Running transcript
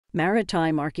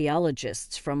Maritime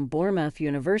archaeologists from Bournemouth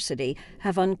University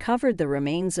have uncovered the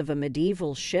remains of a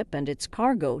medieval ship and its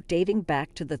cargo dating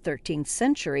back to the 13th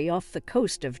century off the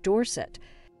coast of Dorset.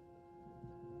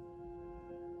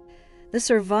 The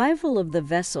survival of the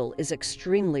vessel is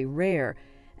extremely rare,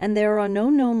 and there are no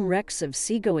known wrecks of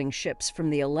seagoing ships from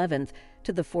the 11th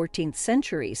to the 14th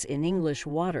centuries in English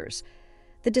waters.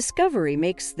 The discovery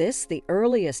makes this the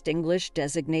earliest English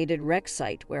designated wreck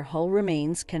site where hull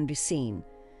remains can be seen.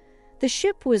 The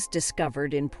ship was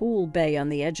discovered in Poole Bay on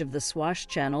the edge of the Swash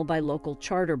Channel by local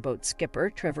charter boat skipper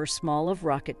Trevor Small of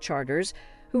Rocket Charters,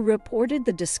 who reported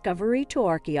the discovery to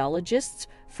archaeologists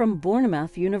from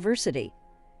Bournemouth University.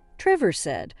 Trevor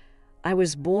said, "I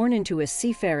was born into a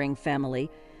seafaring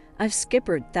family. I've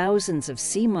skippered thousands of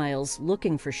sea miles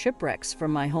looking for shipwrecks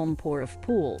from my home port of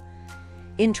Poole.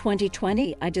 In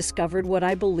 2020, I discovered what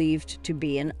I believed to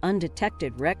be an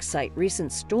undetected wreck site.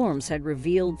 Recent storms had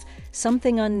revealed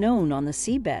something unknown on the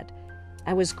seabed.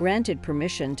 I was granted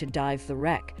permission to dive the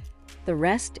wreck. The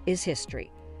rest is history.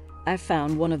 I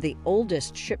found one of the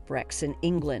oldest shipwrecks in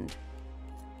England."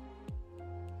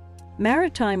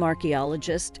 Maritime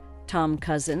archaeologist Tom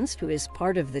Cousins, who is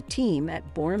part of the team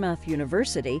at Bournemouth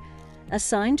University,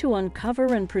 assigned to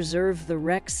uncover and preserve the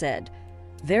wreck, said,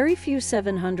 "Very few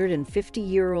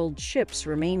 750-year-old ships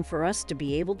remain for us to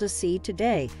be able to see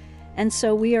today, and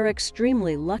so we are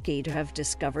extremely lucky to have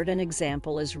discovered an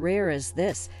example as rare as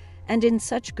this and in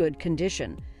such good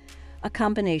condition. A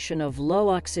combination of low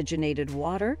oxygenated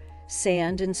water,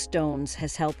 sand, and stones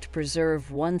has helped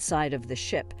preserve one side of the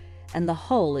ship, and the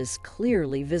hull is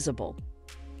clearly visible."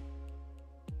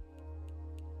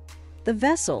 The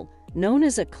vessel, known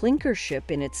as a clinker ship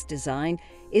in its design,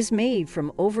 is made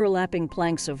from overlapping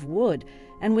planks of wood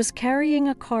and was carrying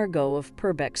a cargo of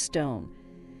Purbeck stone.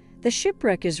 The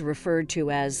shipwreck is referred to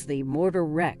as the mortar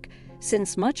wreck,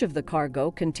 since much of the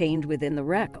cargo contained within the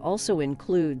wreck also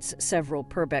includes several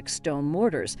Purbeck stone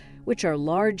mortars, which are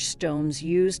large stones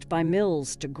used by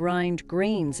mills to grind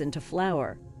grains into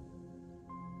flour.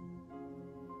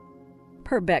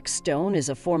 Purbeck stone is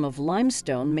a form of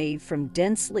limestone made from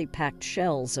densely packed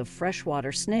shells of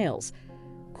freshwater snails.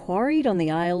 Quarried on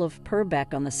the Isle of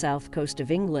Purbeck on the south coast of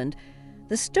England,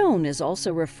 the stone is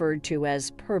also referred to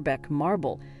as Purbeck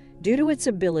marble due to its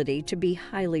ability to be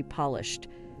highly polished.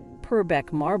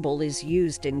 Purbeck marble is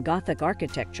used in Gothic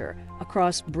architecture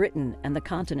across Britain and the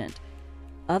continent.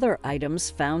 Other items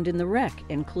found in the wreck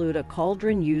include a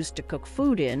cauldron used to cook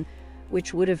food in,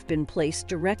 which would have been placed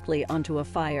directly onto a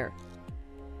fire.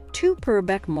 2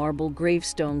 Purbeck marble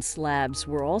gravestone slabs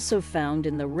were also found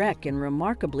in the wreck in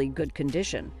remarkably good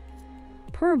condition.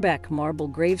 Purbeck marble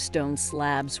gravestone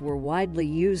slabs were widely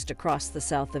used across the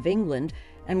south of England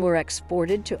and were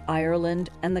exported to Ireland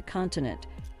and the continent.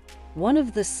 One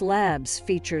of the slabs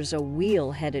features a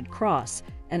wheel-headed cross,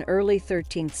 an early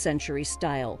 13th century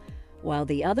style, while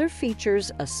the other features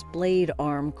a splayed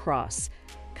arm cross,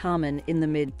 common in the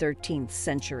mid-13th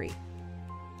century.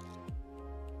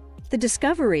 The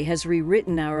discovery has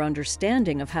rewritten our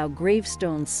understanding of how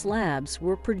gravestone slabs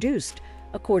were produced,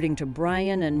 according to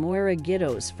Brian and Moira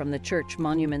Giddos from the Church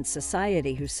Monument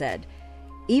Society, who said,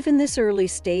 "Even this early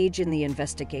stage in the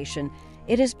investigation,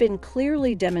 it has been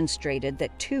clearly demonstrated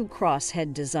that 2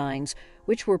 cross-head designs,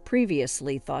 which were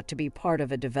previously thought to be part of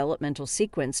a developmental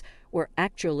sequence, were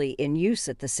actually in use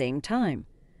at the same time."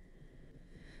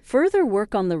 Further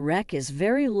work on the wreck is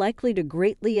very likely to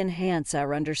greatly enhance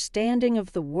our understanding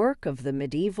of the work of the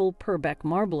medieval Purbeck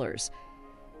marblers.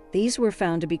 These were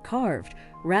found to be carved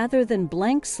rather than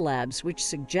blank slabs, which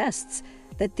suggests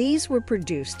that these were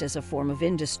produced as a form of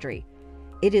industry.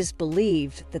 It is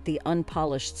believed that the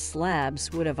unpolished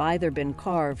slabs would have either been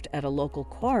carved at a local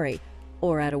quarry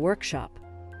or at a workshop.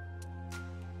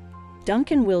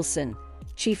 Duncan Wilson,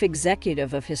 chief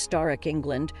executive of Historic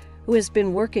England, who has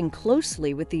been working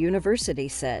closely with the university,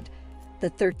 said,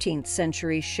 "The 13th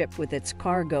century ship with its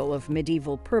cargo of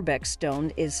medieval Purbeck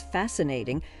stone is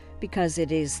fascinating because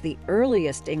it is the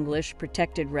earliest English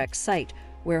protected wreck site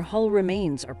where hull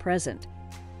remains are present."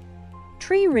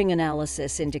 Tree ring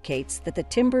analysis indicates that the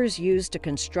timbers used to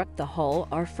construct the hull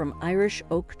are from Irish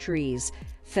oak trees,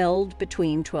 felled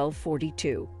between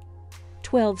 1242 and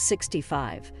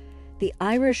 1265. The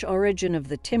Irish origin of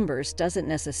the timbers doesn't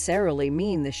necessarily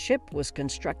mean the ship was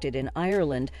constructed in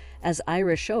Ireland, as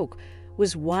Irish oak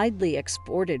was widely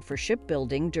exported for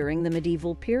shipbuilding during the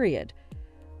medieval period.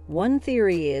 One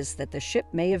theory is that the ship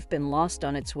may have been lost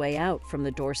on its way out from the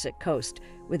Dorset coast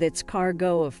with its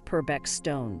cargo of Purbeck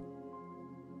stone.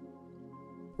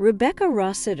 Rebecca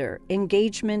Rossiter,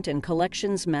 Engagement and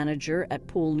Collections Manager at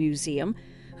Poole Museum,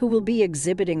 who will be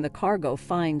exhibiting the cargo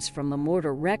finds from the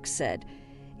mortar wreck, said,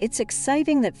 It's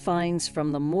exciting that finds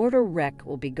from the mortar wreck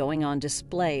will be going on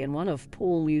display in one of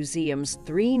Poole Museum's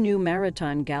 3 new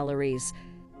maritime galleries.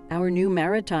 Our new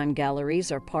maritime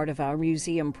galleries are part of our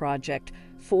museum project,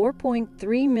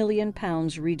 £4.3 million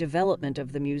redevelopment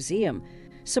of the museum,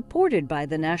 supported by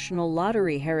the National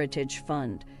Lottery Heritage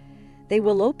Fund. They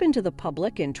will open to the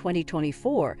public in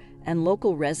 2024, and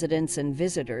local residents and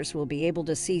visitors will be able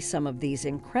to see some of these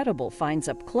incredible finds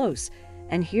up close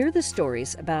and hear the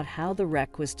stories about how the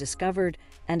wreck was discovered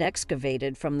and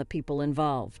excavated from the people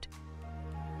involved.